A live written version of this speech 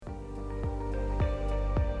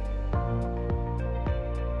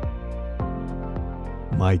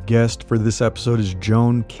My guest for this episode is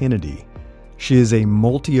Joan Kennedy. She is a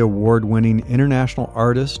multi-award winning international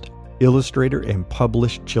artist, illustrator, and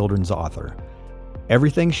published children's author.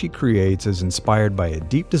 Everything she creates is inspired by a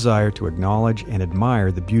deep desire to acknowledge and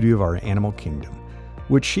admire the beauty of our animal kingdom,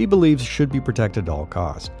 which she believes should be protected at all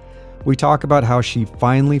costs. We talk about how she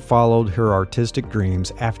finally followed her artistic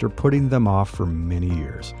dreams after putting them off for many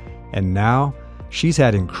years. And now, she's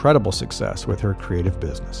had incredible success with her creative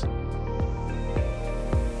business.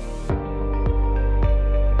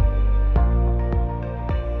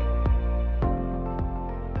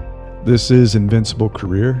 This is Invincible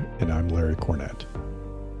Career, and I'm Larry Cornett.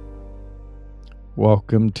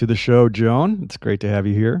 Welcome to the show, Joan. It's great to have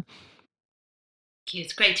you here. Thank you.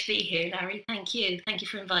 It's great to be here, Larry. Thank you. Thank you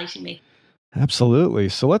for inviting me. Absolutely.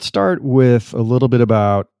 So let's start with a little bit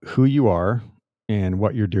about who you are and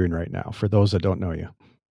what you're doing right now, for those that don't know you.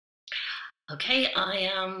 Okay, I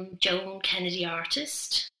am Joan Kennedy,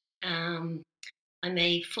 artist. I'm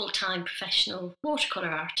a full-time professional watercolour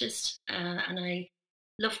artist, and I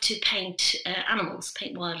love to paint animals,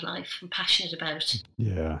 paint wildlife. I'm passionate about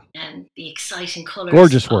the exciting colours.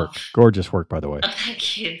 Gorgeous work, by the way. Oh,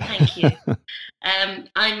 thank you.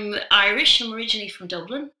 I'm Irish. I'm originally from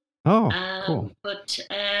Dublin. Oh, cool. But,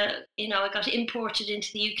 I got imported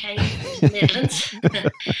into the UK, into the Midlands.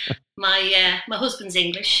 My husband's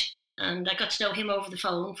English, and I got to know him over the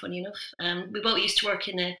phone, funny enough. We both used to work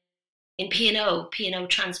in P&O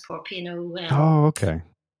Transport, P&O. Oh, okay.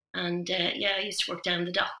 And I used to work down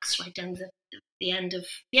the docks, right down the end of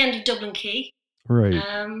Dublin Quay. Right.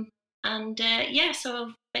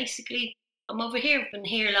 So basically I'm over here. I've been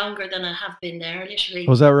here longer than I have been there, literally.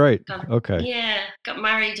 Was that right? Okay. Yeah, got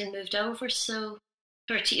married and moved over, so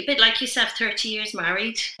 30, a bit like yourself, 30 years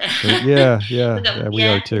married. Yeah, we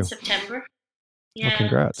are too. In September. Yeah. Oh,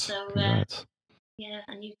 congrats. So, congrats.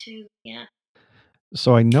 And you too, yeah.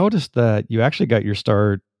 So I noticed that you actually got your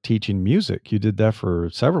start teaching music. You did that for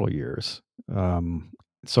several years.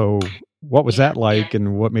 So what was that like,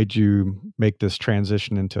 and what made you make this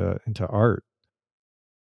transition into art?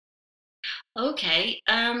 Okay.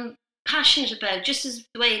 Passionate about, just as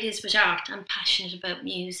the way it is with art, I'm passionate about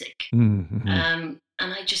music. Mm-hmm. And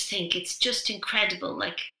I just think it's just incredible.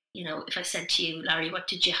 Like, if I said to you, Larry, what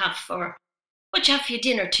did you have for your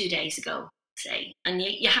dinner 2 days ago, say? And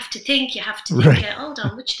you have to think, right. Hold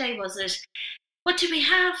on, which day was it? What did we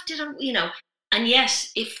have? And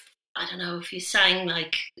yes, if you sang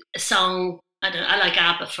like a song, I like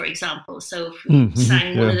ABBA, for example. So if we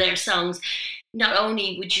sang one of their songs, not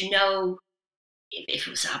only would you know, if it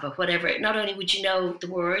was ABBA, whatever, not only would you know the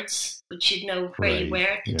words, but you'd know where you were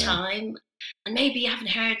at the time. And maybe you haven't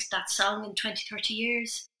heard that song in 20, 30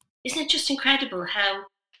 years. Isn't it just incredible how,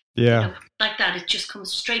 like that, it just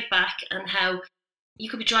comes straight back, and how you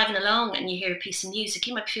could be driving along and you hear a piece of music.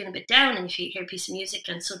 You might be feeling a bit down, and if you hear a piece of music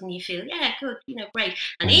and suddenly you feel, good, great.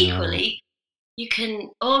 And equally, you can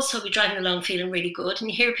also be driving along feeling really good, and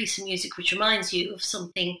you hear a piece of music which reminds you of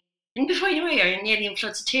something, and before you know it, you're nearly in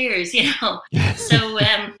floods of tears, So,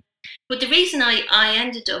 but the reason I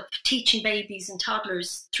ended up teaching babies and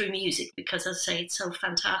toddlers through music, because as I say, it's so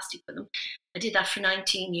fantastic for them. I did that for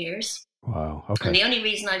 19 years. Wow. Okay. And the only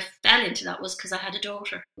reason I fell into that was because I had a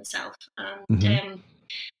daughter myself. And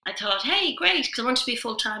I thought, hey, great, because I wanted to be a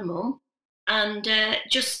full-time mum. And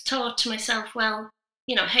just thought to myself, well,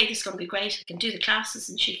 hey, this is going to be great. I can do the classes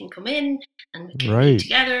and she can come in and we can be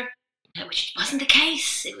together. Which wasn't the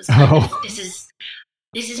case. It was kind of,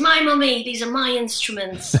 this is my mummy. These are my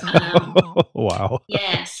instruments. Wow.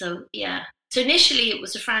 So initially it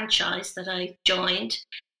was a franchise that I joined.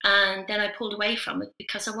 And then I pulled away from it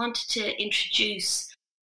because I wanted to introduce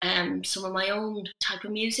some of my own type of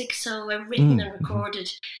music. So I've written and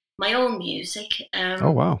recorded my own music. Oh,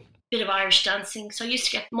 wow. Bit of Irish dancing. So I used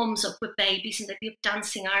to get mums up with babies and they'd be up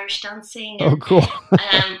dancing, Irish dancing. And, cool.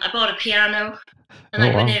 I bought a piano. And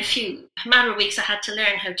within a matter of weeks, I had to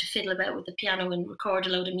learn how to fiddle about with the piano and record a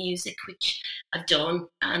load of music, which I've done.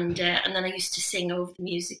 And then I used to sing over the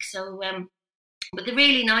music. So, but the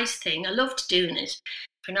really nice thing, I loved doing it.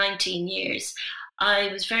 For 19 years, I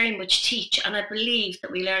was very much teach, and I believe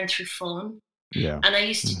that we learn through fun. Yeah. And I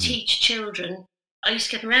used to teach children. I used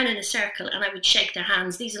to get them around in a circle, and I would shake their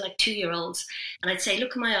hands. These are like 2-year-olds, and I'd say,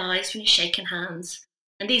 "Look at my eyes when you're shaking hands."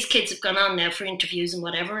 And these kids have gone on now for interviews and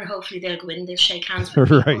whatever, and hopefully they'll go in, they'll shake hands with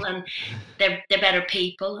people, and they're better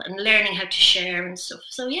people, and learning how to share and stuff.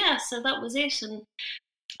 So so that was it, and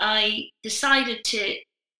I decided to. It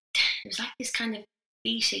was like this kind of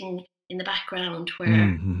beating in the background where,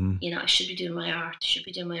 I should be doing my art.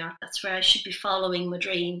 That's where I should be following my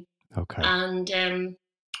dream. Okay. And,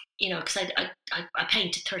 because I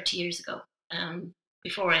painted 30 years ago.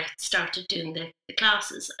 before I started doing the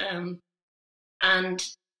classes. And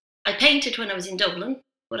I painted when I was in Dublin,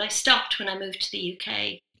 but I stopped when I moved to the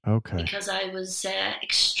UK. Okay. Because I was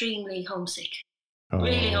extremely homesick.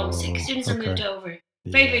 Really homesick. As soon as I moved over,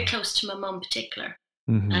 very close to my mum in particular.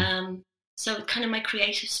 Mm-hmm. So kind of my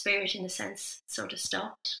creative spirit, in a sense, sort of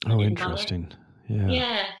stopped. Interesting.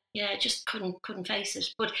 Yeah. I just couldn't face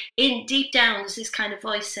it. But deep down, there's this kind of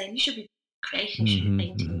voice saying, you should be creating, you should be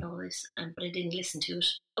painting and all this. But I didn't listen to it.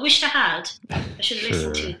 I wished I had. I should have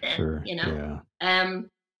listened to it then, you know.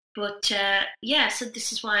 Yeah. So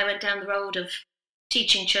this is why I went down the road of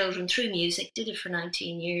teaching children through music. Did it for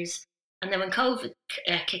 19 years. And then when COVID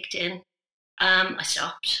kicked in, I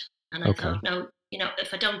stopped. And I thought, no, you know,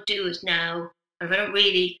 if I don't do it now, or if I don't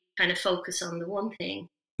really kind of focus on the one thing,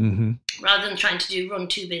 rather than trying to run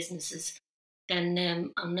two businesses,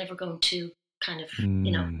 then I'm never going to kind of,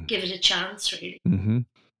 you know, give it a chance, really. Mm-hmm.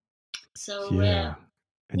 So,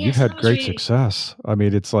 and you've had great success. I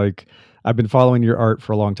mean, it's like, I've been following your art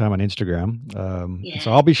for a long time on Instagram.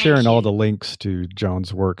 So I'll be sharing all the links to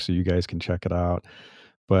Joan's work so you guys can check it out.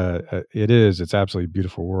 But it's absolutely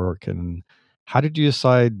beautiful work. And how did you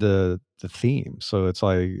decide the theme? So it's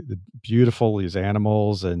like beautiful, these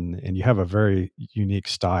animals, and you have a very unique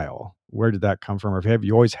style. Where did that come from? Or have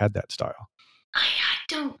you always had that style?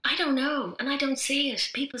 I don't know, and I don't see it.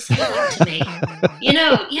 People say that to me. You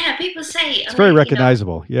know, people say it's very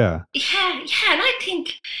recognizable. You know, yeah, and I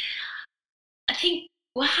think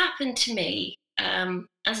what happened to me, as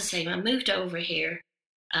I say, when I moved over here,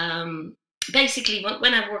 basically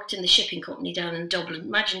when I worked in the shipping company down in Dublin,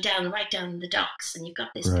 imagine right down in the docks, and you've got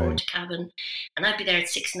this port cabin, and I'd be there at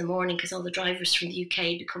 6 a.m. because all the drivers from the UK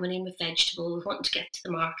would be coming in with vegetables, wanting to get to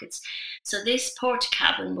the markets. So this port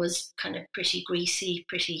cabin was kind of pretty greasy,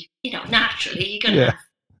 pretty, you know, naturally you're going to have,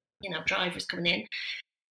 you know, drivers coming in.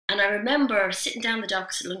 And I remember sitting down the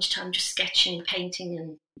docks at lunchtime, just sketching and painting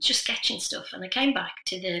and just sketching stuff. And I came back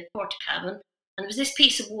to the port cabin, and there was this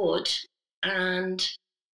piece of wood, and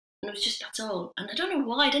it was just, that's all. And I don't know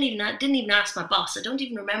why. I didn't even ask my boss. I don't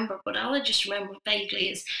even remember. But all I just remember vaguely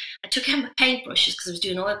is I took out my paintbrushes because I was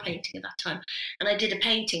doing oil painting at that time, and I did a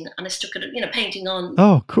painting, and I stuck it, you know, painting on.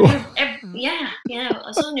 Oh, cool. I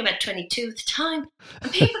was only about 22 at the time,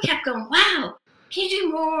 and people kept going, "Wow, can you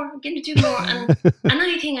do more? Can you do more?" And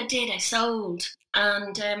anything I did, I sold,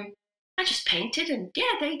 and I just painted, and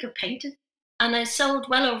there you go, painted, and I sold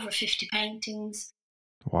well over 50 paintings.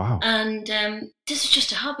 Wow. And this is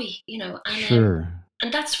just a hobby, you know. And,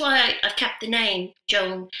 and that's why I've kept the name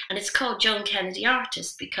Joan, and it's called Joan Kennedy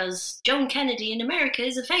Artist, because Joan Kennedy in America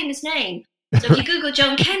is a famous name. So if you Google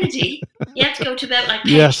Joan Kennedy, you have to go to about like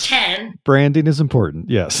page 10. Branding is important,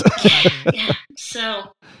 yes. Yeah.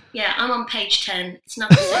 So, I'm on page 10. It's not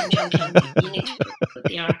the same Joan Kennedy. You need to put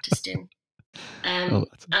the artist in.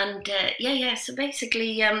 So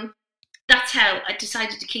basically... that's how I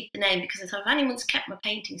decided to keep the name, because I thought if anyone's kept my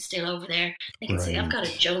painting still over there, they can say I've got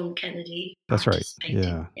a Joan Kennedy. That's right.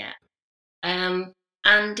 Painting. Yeah.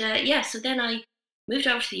 So then I moved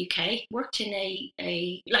over to the UK, worked in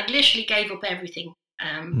a literally gave up everything.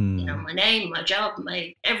 You know, my name, my job,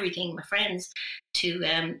 my everything, my friends, to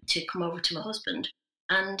come over to my husband.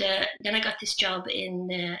 And then I got this job in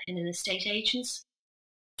an estate agents,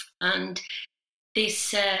 and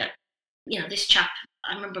this this chap.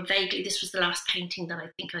 I remember vaguely, this was the last painting that I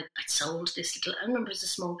think I'd sold. I remember it was a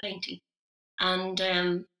small painting. And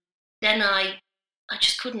then I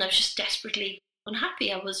just couldn't, I was just desperately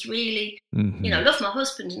unhappy. I was really, you know, I love my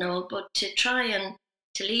husband and all, but to try and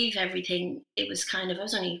to leave everything, it was kind of, I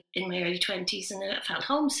was only in my early 20s and I felt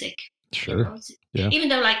homesick. Sure. You know? Even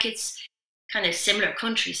though like it's kind of similar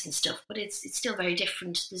countries and stuff, but it's still very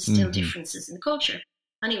different. There's still differences in the culture.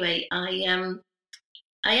 Anyway,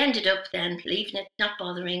 I ended up then leaving it, not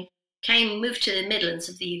bothering, moved to the Midlands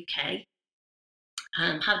of the UK,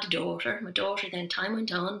 had a daughter. My daughter, then time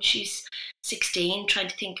went on, she's 16, trying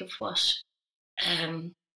to think of what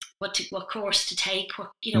course to take,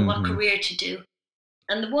 what career to do.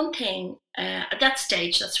 And the one thing, at that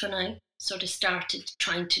stage, that's when I sort of started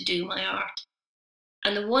trying to do my art.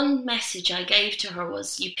 And the one message I gave to her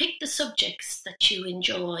was, you pick the subjects that you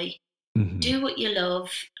enjoy, do what you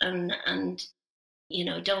love, and you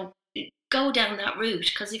know, don't go down that route,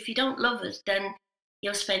 because if you don't love it, then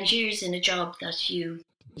you'll spend years in a job that you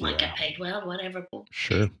might get paid well, whatever, but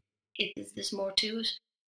there's more to it.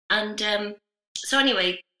 And so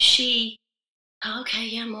anyway,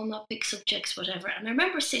 Mum, I'll pick subjects, whatever. And I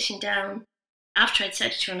remember sitting down after I'd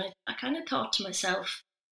said it to her, and I kind of thought to myself,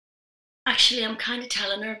 actually, I'm kind of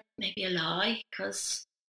telling her maybe a lie, because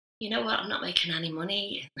you know what, I'm not making any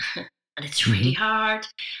money, and it's really hard.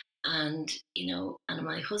 and and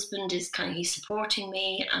my husband is he's supporting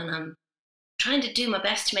me, and I'm trying to do my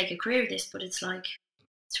best to make a career of this, but it's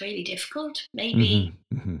really difficult. Maybe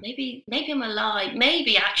I'm a lie.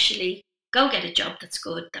 Maybe actually go get a job that's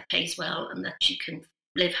good, that pays well, and that you can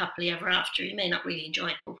live happily ever after. You may not really enjoy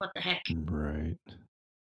it, but what the heck? Right.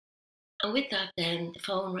 And with that, then the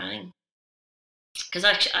phone rang. Because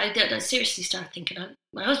I seriously started thinking.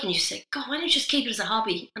 My husband used to say, "God, why don't you just keep it as a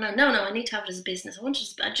hobby?" And no, I need to have it as a business.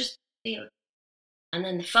 I just feel. And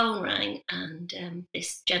then the phone rang, and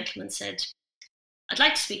this gentleman said, "I'd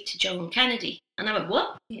like to speak to Joan Kennedy." And I went,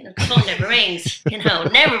 "What?" The phone never rings.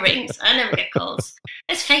 Never rings. I never get calls.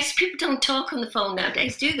 Let's face it, people don't talk on the phone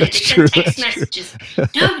nowadays, do they? They send text messages.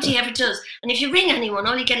 Nobody ever does. And if you ring anyone,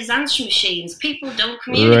 all you get is answering machines. People don't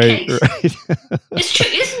communicate. Right. It's true,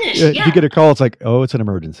 isn't it? Yeah. If you get a call, it's like, oh, it's an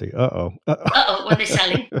emergency. Uh-oh. What are they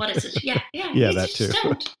selling? What is it? Yeah. Yeah, that too.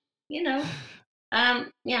 Don't,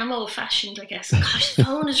 I'm old-fashioned, I guess. Gosh, the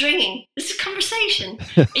phone is ringing. This is a conversation.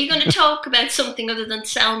 Are you going to talk about something other than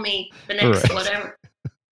sell me the next whatever?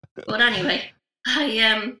 But anyway,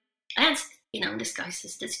 I asked, this guy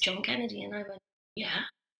says, "This is Joan Kennedy," and I went, "Yeah."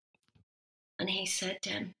 And he said,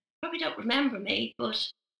 "Probably don't remember me,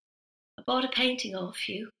 but I bought a painting off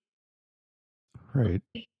you." Right.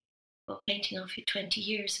 I bought a painting off you 20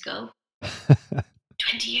 years ago.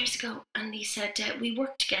 20 years ago. And he said, we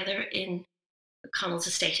worked together in Connell's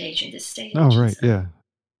estate agent, this estate agent. Oh, right, yeah.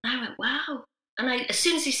 And I went, wow. And as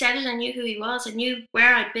soon as he said it, I knew who he was. I knew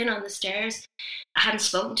where I'd been on the stairs. I hadn't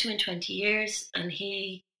spoken to him in 20 years. And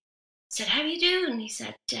he said, "How are you doing?" And he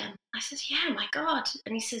said, I said, "Yeah, my God."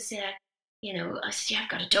 And he says, I said, "Yeah, I've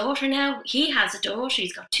got a daughter now." He has a daughter.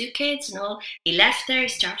 He's got 2 kids and all. He left there. He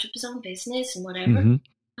started up his own business and whatever. Mm-hmm.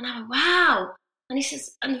 And I went, wow. And he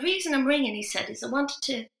says, "And the reason I'm ringing," he said, "is I wanted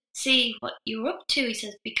to see what you were up to." He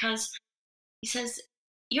says, "Because," he says,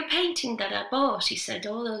 "your painting that I bought," he said,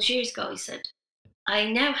 "all those years ago," he said,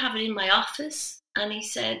 "I now have it in my office." And he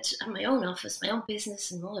said, "and my own office, my own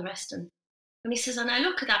business and all the rest." And he says, "And I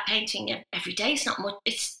look at that painting every day. It's not much,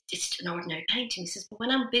 it's an ordinary painting." He says, "But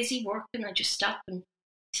when I'm busy working, I just stop and,"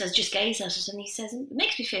 he says, "just gaze at it." And he says, "It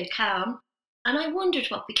makes me feel calm. And I wondered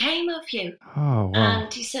what became of you." Oh, wow.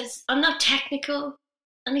 And he says, "I'm not technical."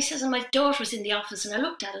 And he says, "and my daughter was in the office and I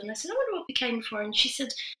looked at it and I said, I wonder what became of her." And she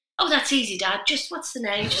said, "Oh, that's easy, Dad. Just what's the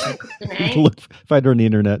name? Just look up the name." Find her on the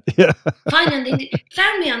internet. Yeah. Found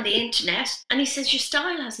me on the internet. And he says, "Your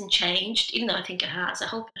style hasn't changed," even though I think it has. I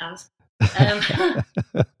hope it has.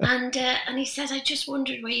 And he says, "I just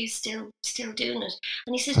wondered, were you still doing it?"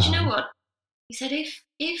 And he says, "Do you know what?" He said,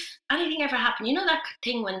 if anything ever happened, that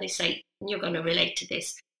thing when they say, and you're going to relate to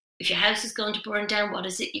this, if your house is going to burn down, what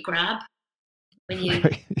is it you grab when you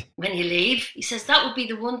leave? He says, that would be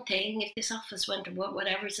the one thing. If this office went or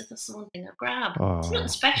whatever, he said, that's the one thing I grab. It's nothing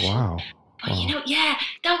special. Wow. But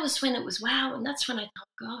that was when it was wow. And that's when I thought,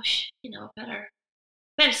 gosh,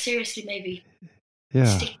 better seriously maybe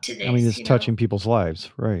stick to this. I mean, it's touching people's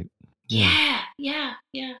lives, right? Yeah.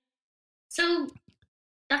 So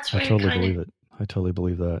that's where I totally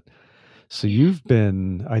believe that. So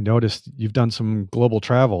I noticed you've done some global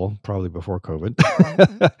travel, probably before COVID.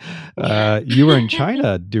 You were in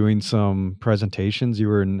China doing some presentations. You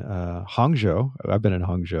were in Hangzhou. I've been in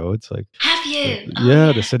Hangzhou. It's like, have you?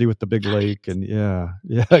 The city with the big lake. And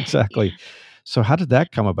exactly. Yeah. So how did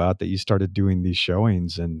that come about that you started doing these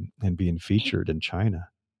showings and being featured in China?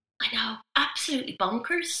 I know. Absolutely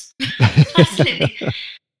bonkers. Absolutely.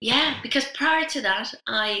 Yeah, because prior to that,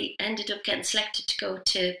 I ended up getting selected to go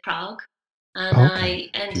to Prague. And I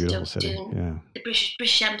ended up doing the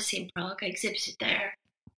British Embassy in Prague. I exhibited there.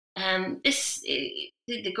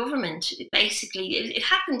 The government, basically, it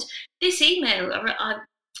happened. This email,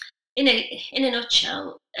 in a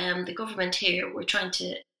nutshell, the government here were trying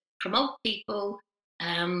to promote people,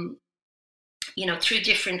 through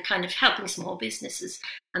different kind of helping small businesses.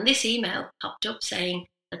 And this email popped up saying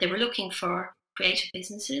that they were looking for creative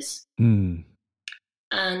businesses. Mm.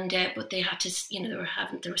 And but they had to, they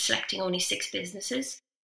were selecting only 6 businesses,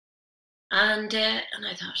 and I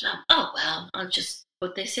thought, oh well, I'll just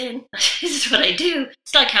put this in. This is what I do.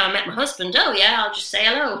 It's like how I met my husband. Oh yeah, I'll just say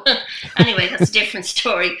hello. Anyway, that's a different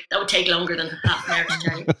story. That would take longer than half an hour to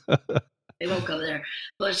tell you. We won't go there.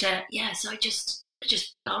 But so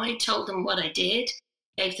I told them what I did,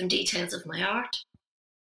 gave them details of my art,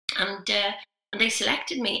 and they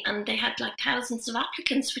selected me, and they had like thousands of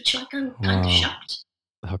applicants, which I'm kind of shocked.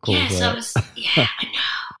 How cool is that? I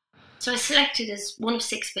know. So I was selected as one of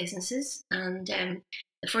 6 businesses, and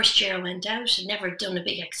the first year I went out, I'd never done a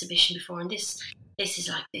big exhibition before, and this is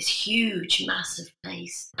like this huge, massive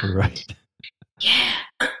place. And, right. Yeah.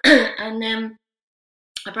 And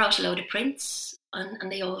I brought a load of prints,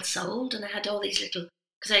 and they all sold, and I had all these little,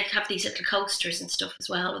 because I have these little coasters and stuff as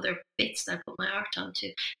well, other bits that I put my art onto,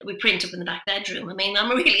 that we print up in the back bedroom. I mean,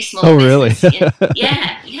 I'm a really small business. Really?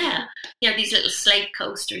 Yeah. These little slate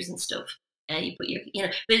coasters and stuff. You put your,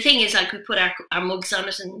 but the thing is, like, we put our mugs on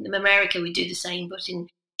it, and in America we do the same, but in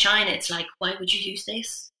China it's like, why would you use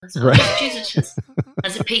this? So right. I use it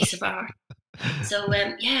as a piece of art. So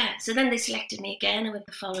so then they selected me again. I went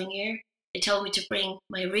the following year. They told me to bring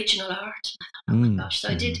my original art. I thought, oh my gosh! So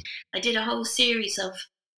I did a whole series of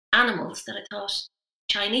animals that I thought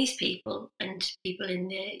Chinese people and people in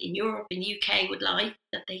Europe and UK would like,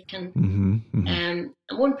 that they can. And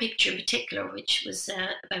one picture in particular, which was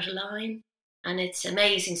about a lion, and it's an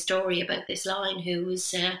amazing story about this lion who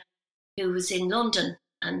was in London,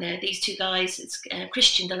 and these two guys. It's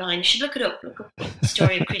Christian the Lion. You should look it up. Look up the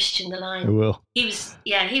story of Christian the Lion. I will. He was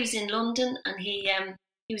in London, and he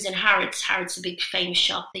was in Harrods. Harrods, a big famous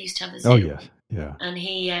shop. They used to have a zoo. Oh yeah. And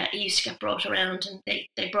he used to get brought around, and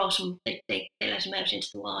they brought him. They let him out into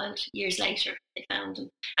the wild. Years later, they found him.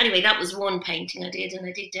 Anyway, that was one painting I did, and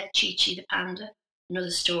I did Chi-Chi the panda,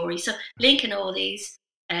 another story. So linking all these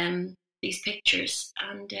pictures,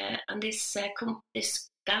 and this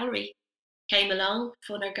gallery came along,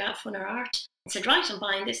 Funner Art, and said, right, I'm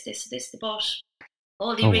buying this. They bought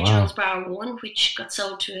all the originals bar one, which got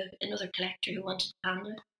sold to another collector who wanted the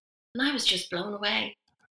panda, and I was just blown away.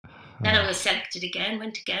 Then I was selected again,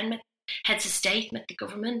 met heads of state, met the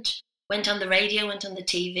government, went on the radio, went on the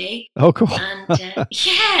TV. Oh, cool. And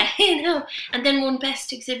and then won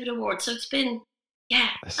Best Exhibit Award. So it's been, I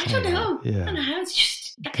don't know. Yeah. I don't know how it's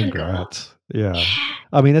just, that Congrats. Yeah.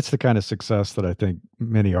 I mean, that's the kind of success that I think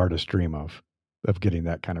many artists dream of getting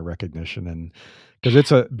that kind of recognition. And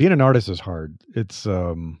because being an artist is hard. It's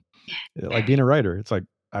like being a writer. It's like,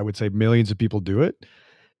 I would say millions of people do it,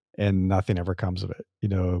 and nothing ever comes of it,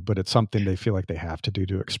 but it's something they feel like they have to do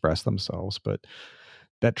to express themselves. But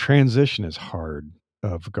that transition is hard,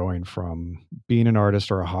 of going from being an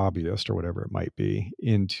artist or a hobbyist or whatever it might be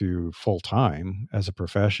into full-time as a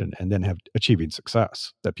profession, and then achieving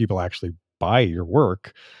success, that people actually buy your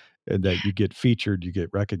work, and that you get featured, you get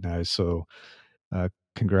recognized. So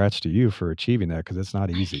congrats to you for achieving that, because it's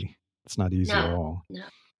not easy. It's not easy at all.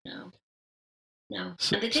 No.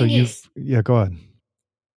 So, and the thing is, go ahead.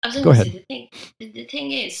 I was going to say, the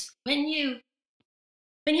thing is, when you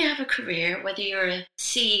have a career, whether you're a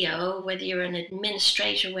CEO, whether you're an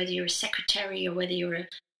administrator, whether you're a secretary, or whether you're a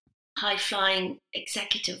high-flying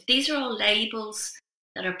executive, these are all labels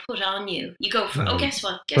that are put on you. You go for, guess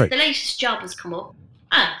what? The latest job has come up.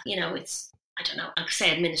 It's, I don't know, I'll say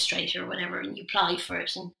administrator or whatever, and you apply for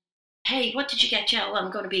it, and hey, what did you get? Well,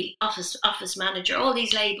 I'm going to be office manager. All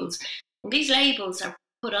these labels. And these labels are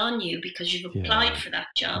put on you because you've applied for that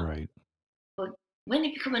job. Right. But when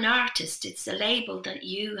you become an artist, it's a label that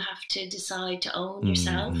you have to decide to own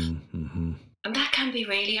yourself. And that can be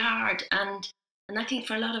really hard. And I think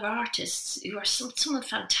for a lot of artists who are some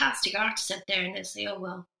fantastic artists out there, and they say, oh,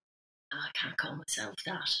 well, I can't call myself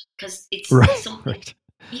that. Because it's something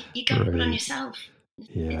you got to put on yourself.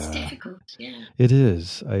 Yeah. It's difficult, It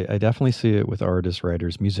is. I definitely see it with artists,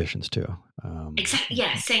 writers, musicians too. Exactly.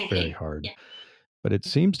 Yeah, same thing. Very hard. Yeah. But it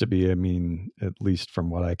seems to be, I mean, at least from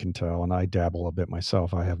what I can tell, and I dabble a bit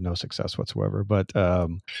myself, I have no success whatsoever, but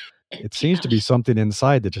it seems to be something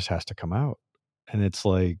inside that just has to come out. And it's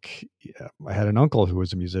like, I had an uncle who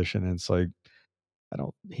was a musician, and it's like, I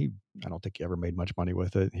don't think he ever made much money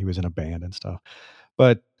with it. He was in a band and stuff,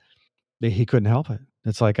 but he couldn't help it.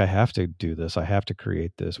 It's like, I have to do this. I have to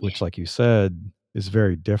create this, which, like you said, is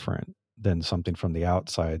very different than something from the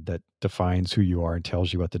outside that defines who you are and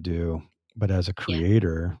tells you what to do. But as a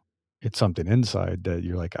creator, it's something inside that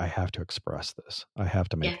you're like, I have to express this. I have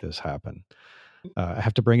to make this happen. I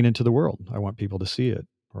have to bring it into the world. I want people to see it,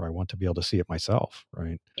 or I want to be able to see it myself,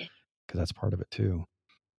 right? Because that's part of it too.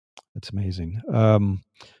 It's amazing.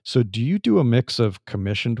 So do you do a mix of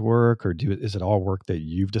commissioned work, or is it all work that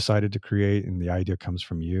you've decided to create and the idea comes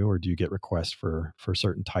from you, or do you get requests for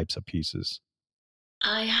certain types of pieces?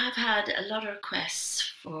 I have had a lot of requests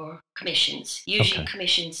for commissions, usually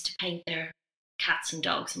commissions to paint their cats and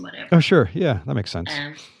dogs and whatever. Oh, sure. Yeah, that makes sense.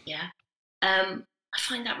 I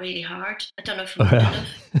find that really hard. I don't know if I'm good enough.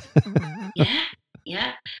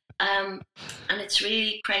 And it's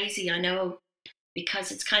really crazy, I know,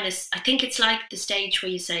 because it's kind of, I think it's like the stage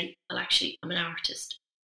where you say, well, actually, I'm an artist.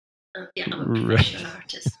 I'm a professional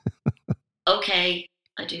artist. Okay,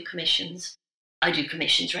 I do commissions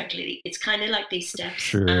regularly. It's kind of like these steps.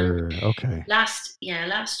 Sure. Okay. Last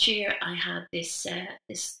year I had this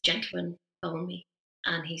gentleman phone me,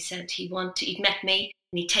 and he said he'd met me.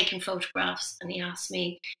 and he'd taken photographs, and he asked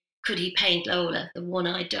me, could he paint Lola, the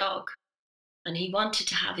one-eyed dog? And he wanted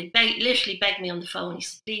to have it. Literally begged me on the phone. He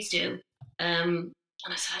said, please do. And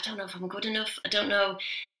I said, I don't know if I'm good enough. I don't know.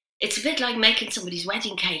 It's a bit like making somebody's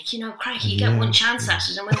wedding cake. You know, crikey, you get one chance at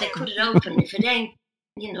it, and when they cut it open, if it ain't,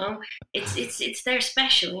 you know, it's their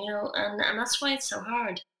special, you know, and that's why it's so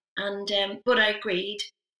hard. And but I agreed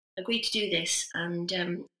to do this, and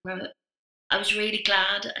I was really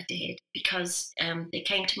glad I did, because they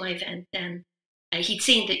came to my event then. He'd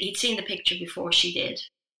seen the picture before she did.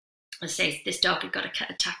 I say this dog had got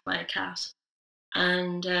attacked by a cat,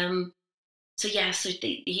 and so I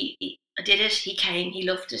did it. He came. He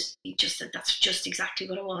loved it. He just said, "That's just exactly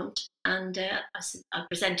what I want." And I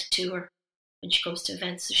presented to her when she comes to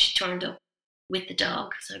events. So she turned up with the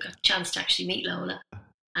dog. So I got a chance to actually meet Lola.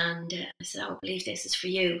 And I said, "Oh, I believe this is for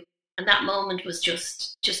you." And that moment was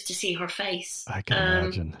just to see her face. I can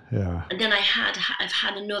imagine. Yeah. And then I've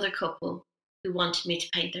had another couple who wanted me to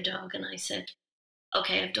paint their dog, and I said,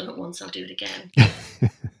 "Okay, I've done it once. I'll do it again."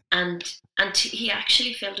 and he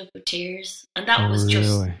actually filled up with tears, and that was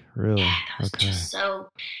really, yeah, that was just so.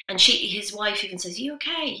 And his wife even says, "You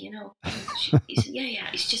okay?" You know, he said, "Yeah."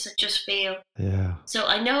 It's just I just feel. Yeah. So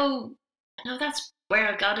I know that's where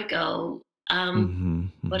I gotta go.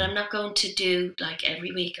 But I'm not going to do like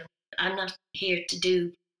every week. I'm not here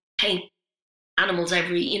to paint animals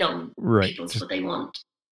every, you know, people's what they want.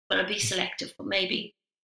 But I'll be selective, but maybe.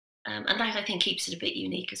 And that I think keeps it a bit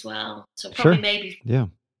unique as well. So probably maybe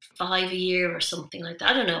 5 a year or something like that.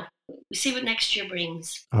 I don't know. We see what next year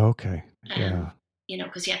brings. Okay. Yeah. You know,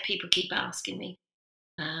 because people keep asking me.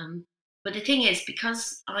 But the thing is,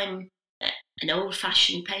 because I'm an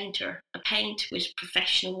old-fashioned painter, I paint with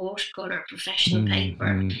professional watercolor, professional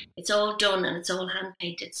paper. It's all done and it's all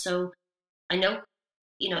hand-painted. So I know,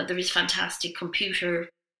 you know, there is fantastic computer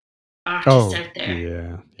artists out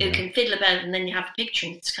there who can fiddle about it, and then you have a picture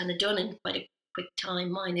and it's kind of done in quite a quick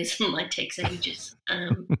time. Mine isn't. Mine takes ages.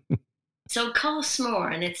 So it costs more,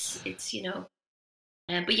 and it's you know.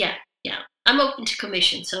 But yeah, I'm open to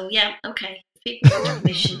commission. So yeah, okay. People want to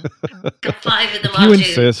commission. Got 5 of them.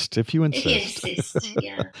 If you insist,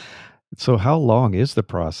 yeah. So how long is the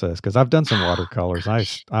process? Because I've done some watercolors.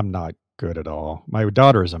 I'm not good at all. My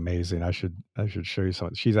daughter is amazing. I should show you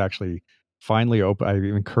something. She's actually finally open. I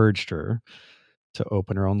encouraged her to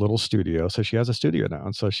open her own little studio. So she has a studio now,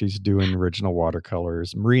 and so she's doing original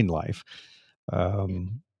watercolors, marine life.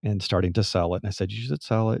 And starting to sell it. And I said, you should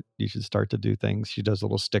sell it. You should start to do things. She does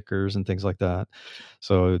little stickers and things like that.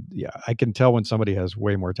 So yeah, I can tell when somebody has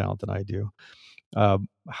way more talent than I do.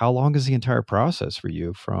 How long is the entire process for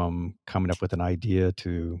you from coming up with an idea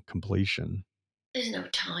to completion? There's no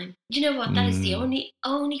time. You know what? That is the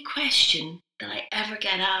only question that I ever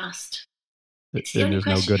get asked. It's the only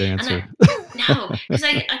question. No good answer. No, because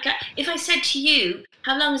if I said to you,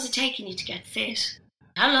 how long is it taking you to get fit?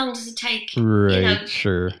 How long does it take? Right, you know,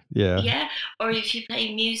 sure, yeah. Yeah, or if you play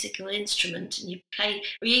a musical instrument and you play,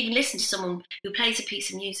 or you even listen to someone who plays a piece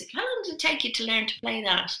of music, how long does it take you to learn to play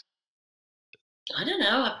that? I don't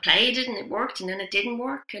know. I played it and it worked, and then it didn't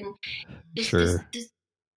work, and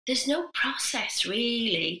there's no process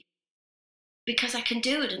really, because I can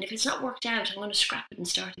do it, and if it's not worked out, I'm going to scrap it and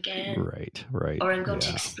start again. Right. Or I'm going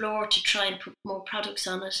to explore to try and put more products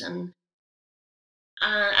on it, and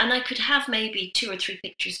I could have maybe 2 or 3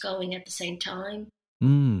 pictures going at the same time.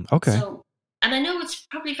 Okay. So, and I know it's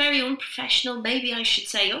probably very unprofessional. Maybe I should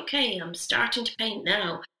say, okay, I'm starting to paint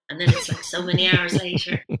now, and then it's like so many hours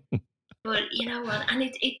later. But you know what? And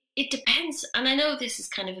it depends. And I know this is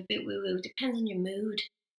kind of a bit woo-woo. It depends on your mood.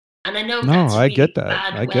 And I know that's I really get that.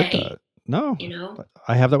 bad I get that. No, you know,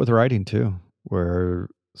 I have that with writing too, where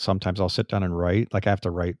sometimes I'll sit down and write. Like I have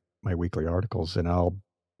to write my weekly articles, and I'll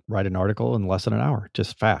write an article in less than an hour,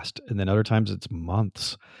 just fast. And then other times it's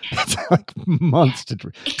months. It's like months to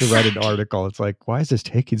write an article. It's like, why is this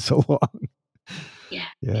taking so long?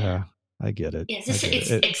 Yeah. I get it. Yes,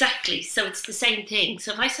 it's exactly. So it's the same thing.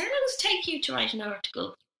 So if I say, how long does it take you to write an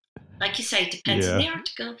article? Like you say, it depends on the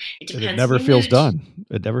article. It depends. It never feels done.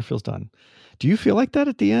 It never feels done. Do you feel like that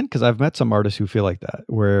at the end? Because I've met some artists who feel like that,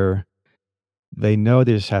 where they know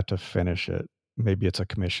they just have to finish it. Maybe it's a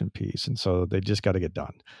commission piece, and so they just got to get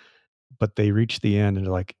done. But they reach the end and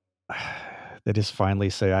they're like, they just finally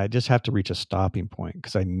say, I just have to reach a stopping point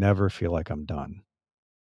because I never feel like I'm done.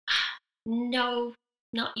 No,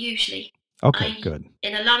 not usually. Okay, good.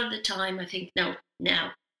 In a lot of the time, I think, no,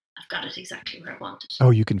 now I've got it exactly where I want it.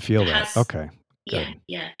 Oh, you can feel that. Okay. Good.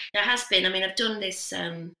 Yeah. There has been. I mean, I've done this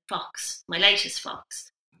fox, my latest fox,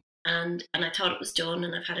 and I thought it was done,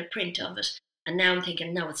 and I've had a print of it, and now I'm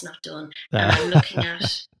thinking, no, it's not done. And I'm looking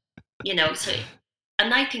at, you know, so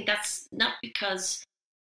and I think that's not because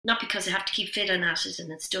I have to keep fiddling at it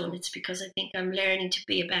and it's done. It's because I think I'm learning to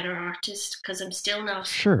be a better artist, because I'm still not.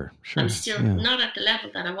 Sure. I'm still not at the level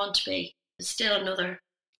that I want to be. There's still another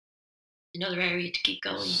area to keep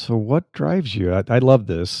going. So what drives you? I love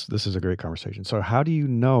this. This is a great conversation. So how do you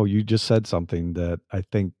know? You just said something that I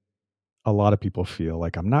think a lot of people feel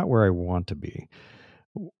like, I'm not where I want to be.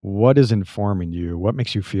 What is informing you? What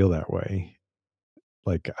makes you feel that way?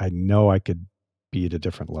 Like, I know I could be at a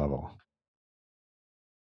different level.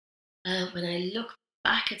 When I look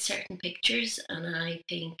back at certain pictures and I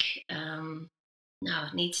think, no,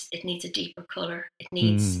 it needs a deeper color. It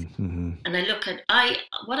needs, and I look at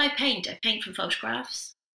what I paint from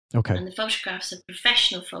photographs. Okay. And the photographs are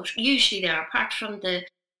professional photographs. Usually they are, apart from the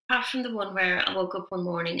one where I woke up one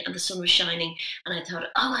morning and the sun was shining and I thought,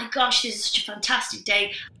 oh my gosh, this is such a fantastic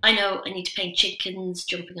day. I know I need to paint chickens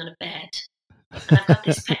jumping on a bed. And I've got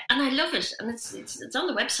this and I love it, and it's on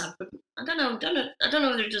the website, but I don't know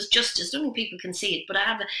whether it does justice. I don't think people can see it, but I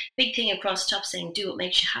have a big thing across the top saying, do what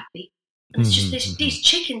makes you happy. And it's just these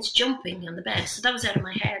chickens jumping on the bed. So that was out of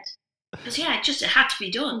my head. Because it had to be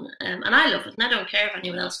done. And I love it, and I don't care if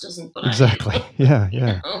anyone else doesn't. But exactly.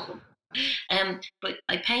 Yeah. But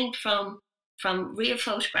I paint from real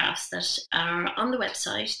photographs that are on the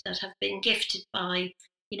website that have been gifted by,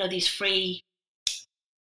 these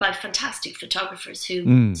by fantastic photographers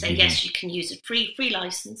who say, yes, you can use it, free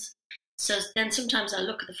license. So then sometimes I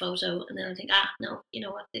look at the photo and then I think, no, you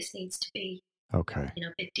know what, this needs to be okay,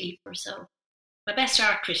 a bit deeper. So my best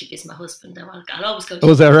art critic is my husband, though. I'll always go to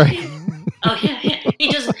is that right? Oh yeah.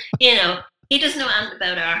 He doesn't, he doesn't know anything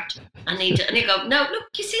about art. And he'll go, no, look,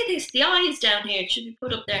 you see this, the eye is down here, it should be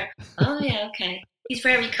put up there. Oh yeah, okay. He's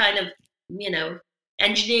very kind of,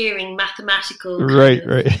 engineering, mathematical. Right.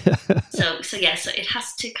 So it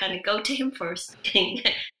has to kind of go to him first.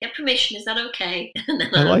 Get permission, is that okay?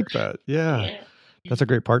 I like that. Yeah. That's a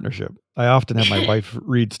great partnership. I often have my wife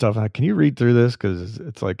read stuff. And can you read through this? Because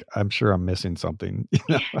it's like, I'm sure I'm missing something.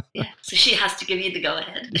 Yeah. So she has to give you the go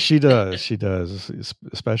ahead. She does,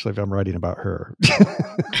 especially if I'm writing about her.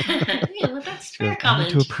 Well, that's fair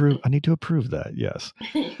comment. I need to approve that. Yes.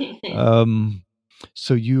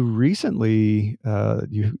 So you recently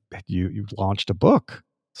you launched a book.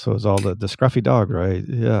 So it's all the Scruffy Dog, right?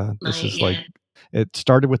 Yeah. It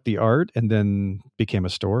started with the art and then became a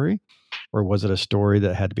story, or was it a story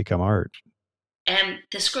that had to become art?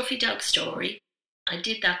 The Scruffy Dog story, I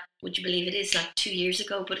did that, would you believe it is, like 2 years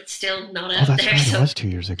ago, but it's still not out there. Right, it was 2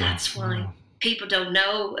 years ago. That's why people don't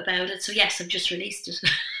know about it. So yes, I've just released it.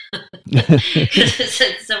 Because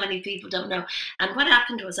so many people don't know. And what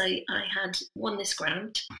happened was I had won this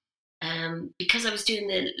grant because I was doing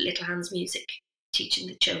the Little Hands music, teaching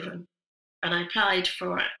the children. And I applied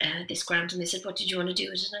for this grant, and they said, what did you want to do?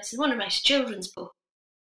 And I said, I want to write a children's book.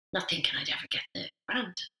 Not thinking I'd ever get the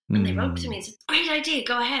grant. And they wrote to me and said, great idea,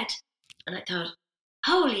 go ahead. And I thought,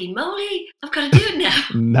 holy moly, I've got to do it now.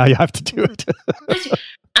 Now you have to do it.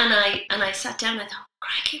 And I sat down and I thought,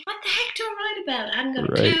 crikey, what the heck do I write about? I hadn't got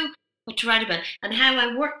a clue what to write about. And how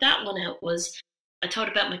I worked that one out was I thought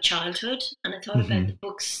about my childhood, and I thought about the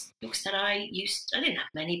books that I didn't have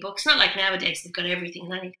many books, not like nowadays they've got everything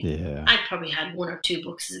and anything. Yeah. I probably had 1 or 2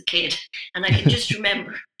 books as a kid, and I can just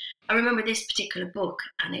remember this particular book,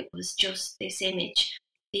 and it was just this image,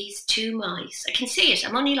 these 2 mice. I can see it.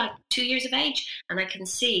 I'm only like 2 years of age, and I can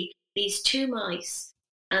see these 2 mice,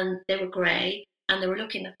 and they were grey, and they were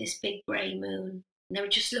looking at this big grey moon, and they were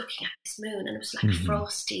just looking at this moon, and it was like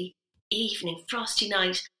frosty evening, frosty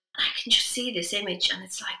night. I can just see this image, and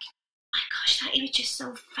it's like, my gosh, that image is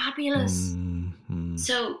so fabulous.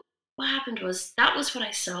 So what happened was, that was what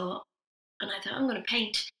I saw, and I thought, I'm going to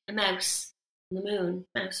paint a mouse on the moon,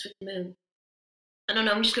 mouse with the moon. I don't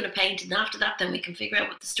know, I'm just going to paint it, and after that, then we can figure out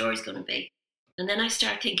what the story's going to be. And then I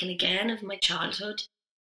started thinking again of my childhood,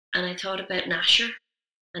 and I thought about Nasher,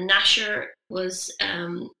 and Nasher was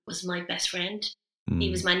my best friend. He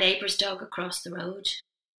was my neighbour's dog across the road.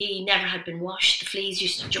 He never had been washed. The fleas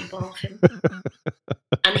used to jump off him.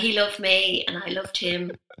 And he loved me, and I loved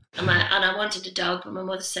him. And I wanted a dog, but my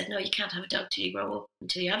mother said, no, you can't have a dog till you grow up.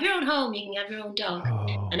 Until you have your own home, you can have your own dog.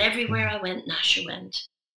 Oh. And everywhere I went, Nasher went.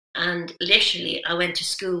 And literally, I went to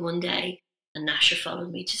school one day, and Nasher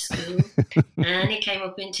followed me to school. And he came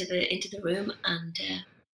up into the room, and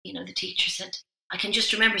the teacher said, I can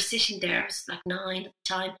just remember sitting there. I was like 9 at the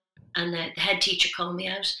time, and the head teacher called me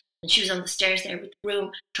out. And she was on the stairs there with the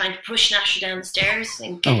broom, trying to push Nasher down the stairs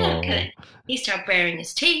and get out. He started baring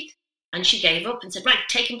his teeth, and she gave up and said, right,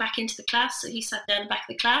 take him back into the class. So he sat down back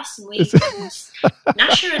in the class, and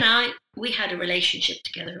Nasher and I, we had a relationship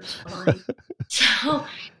together. It was fine.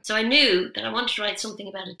 So I knew that I wanted to write something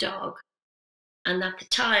about a dog. And at the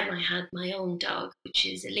time, I had my own dog, which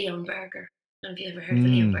is a Leonberger. I don't know if you ever heard of a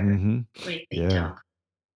Leonberger. Mm-hmm. Great big dog.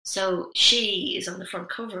 So she is on the front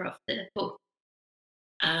cover of the book.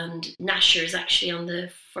 And Nasher is actually on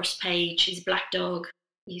the first page. He's a black dog.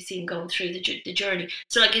 You see him going through the journey.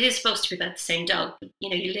 So like it is supposed to be about the same dog, but you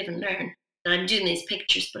know, you live and learn. And I'm doing these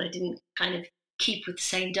pictures, but I didn't kind of keep with the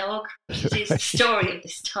same dog. It is the story of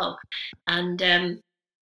this dog. And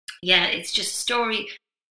it's just a story.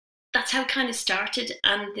 That's how it kind of started.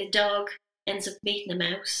 And the dog ends up meeting a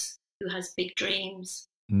mouse who has big dreams.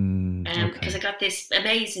 Because I got this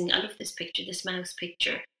amazing, I love this picture, this mouse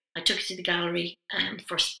picture. I took it to the gallery,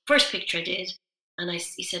 first picture I did, and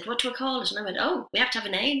he said, "What do I call it?" And I went, "Oh, we have to have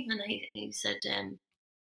a name." And he said, I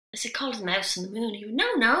said, "Call it Mouse on the Moon." He went,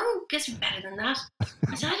 "No, guess we're better than that."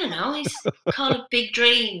 I said, "I don't know." He said, "Call it Big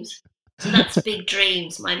Dreams." So that's Big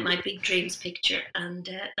Dreams, my Big Dreams picture, and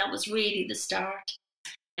that was really the start.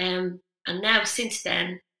 And now since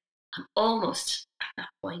then, I'm almost at that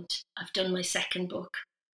point. I've done my second book.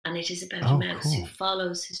 And it is about a mouse who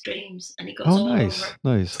follows his dreams, and he goes all over.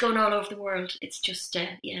 Nice. It's going all over the world. It's just,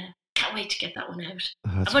 can't wait to get that one out.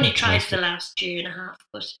 I've only tried for the last year and a half,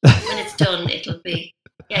 but when it's done, it'll be.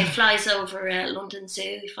 Yeah, he flies over London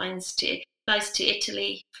Zoo. He flies to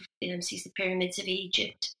Italy, sees the pyramids of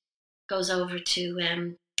Egypt, goes over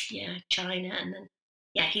to China, and then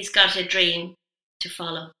he's got a dream to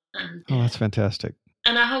follow. And that's fantastic.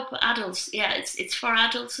 And I hope adults, it's for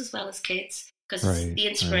adults as well as kids. Because it's the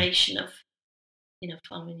inspiration of,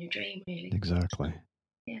 following your dream, really. Exactly.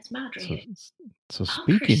 Yeah, it's mad, really. So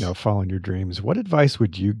speaking of following your dreams, what advice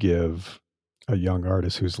would you give a young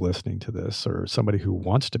artist who's listening to this, or somebody who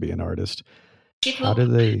wants to be an artist? How do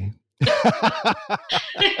they?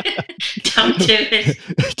 Don't do it.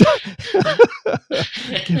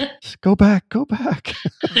 Go back. Don't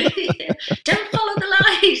follow the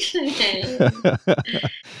light.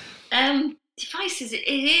 Devices,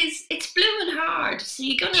 it's blue and hard, so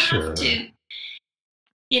you're gonna have to,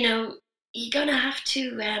 you're gonna have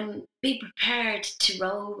to be prepared to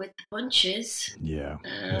roll with the punches.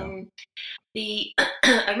 I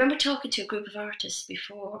remember talking to a group of artists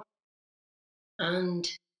before, and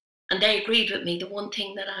they agreed with me. The one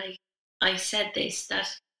thing that I said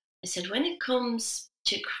when it comes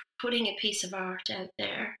to putting a piece of art out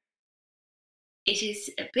there, it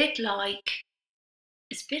is a bit like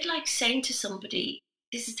saying to somebody,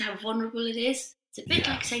 this is how vulnerable it is. It's a bit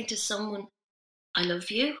like saying to someone, I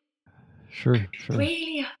love you. Sure.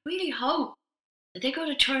 Really, really hope that they're going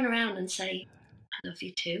to turn around and say, I love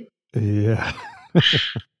you too. Yeah.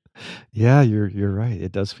 Yeah, you're right.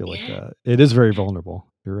 It does feel like that. It is very vulnerable.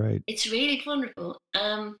 You're right. It's really vulnerable.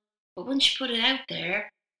 But once you put it out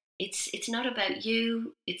there, it's not about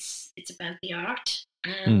you. It's about the art.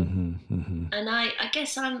 And I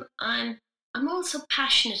guess I'm also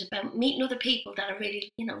passionate about meeting other people that I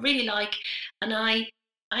really like, and I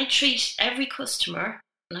treat every customer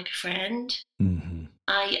like a friend.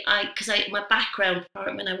 Because my background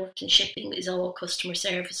when I worked in shipping is all customer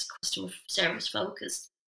service focused,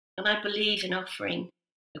 and I believe in offering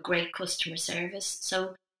a great customer service.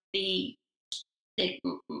 So the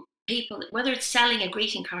people, whether it's selling a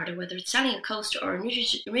greeting card or whether it's selling a coaster or an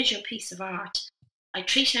original piece of art, I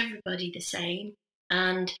treat everybody the same.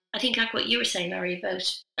 And I think like what you were saying, Larry,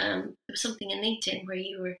 about there was something in LinkedIn where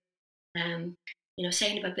you were,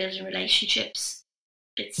 saying about building relationships.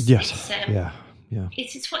 It's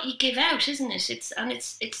what you give out, isn't it? It's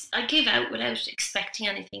I give out without expecting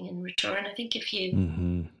anything in return. I think if you,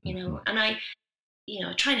 and I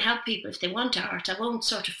try and help people if they want art. I won't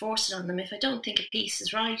sort of force it on them. If I don't think a piece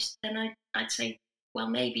is right, then I'd say, well,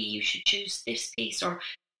 maybe you should choose this piece or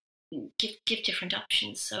give different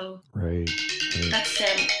options. So right. That's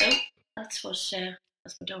what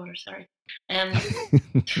that's my daughter. Sorry.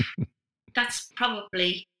 That's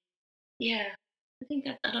probably I think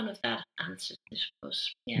that I don't know if that answers it, but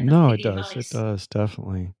no, it does. Advice. It does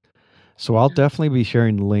definitely. So I'll definitely be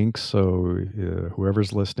sharing links. So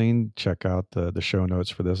whoever's listening, check out the show notes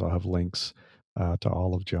for this. I'll have links to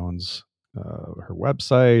all of Joan's her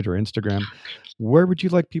website or Instagram. Where would you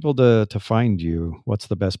like people to find you? What's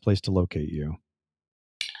the best place to locate you?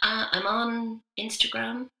 I'm on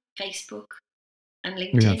Instagram, Facebook, and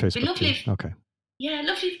LinkedIn. You're on Facebook too. Okay. Yeah,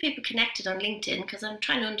 lovely if people connected on LinkedIn because I'm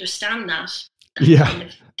trying to understand that kind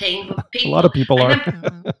of thing. But people, a lot of people are.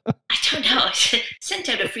 I don't know. I sent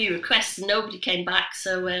out a few requests and nobody came back.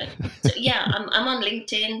 So I'm on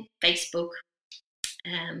LinkedIn, Facebook,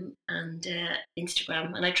 and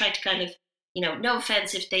Instagram, and I try to kind of no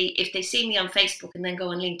offense if they see me on Facebook and then go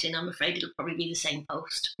on LinkedIn, I'm afraid it'll probably be the same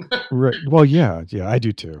post. Right. Well, yeah, I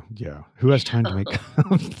do too. Yeah. Who has time to make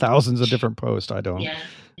thousands of different posts? I don't. Yeah.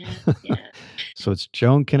 So it's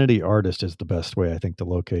Joan Kennedy Artist is the best way, I think, to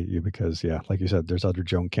locate you because, yeah, like you said, there's other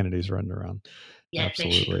Joan Kennedys running around. Yeah,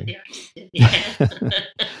 absolutely. Yeah.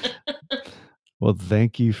 Well,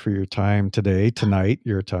 thank you for your time tonight,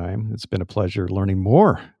 your time. It's been a pleasure learning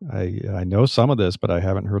more. I know some of this, but I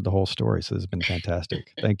haven't heard the whole story, so this has been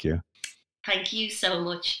fantastic. Thank you. Thank you so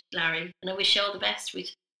much, Larry. And I wish you all the best with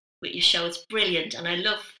your show. It's brilliant, and I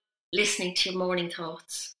love listening to your morning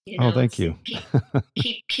thoughts. Oh, thank you.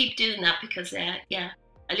 Keep doing that because, I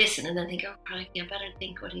listen and then think, oh, crikey, I better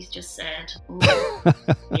think what he's just said.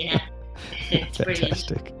 Yeah, it's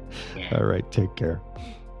fantastic. Brilliant. Yeah. All right, take care.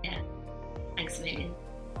 Yeah. Thanks a million.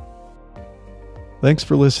 Thanks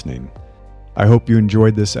for listening. I hope you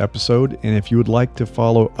enjoyed this episode, and if you would like to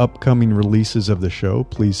follow upcoming releases of the show,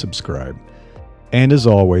 please subscribe. And as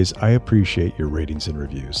always, I appreciate your ratings and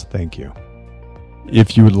reviews. Thank you.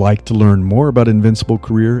 If you would like to learn more about Invincible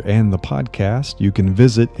Career and the podcast, you can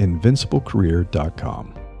visit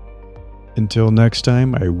invinciblecareer.com. Until next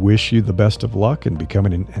time, I wish you the best of luck in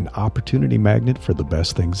becoming an opportunity magnet for the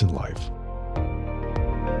best things in life.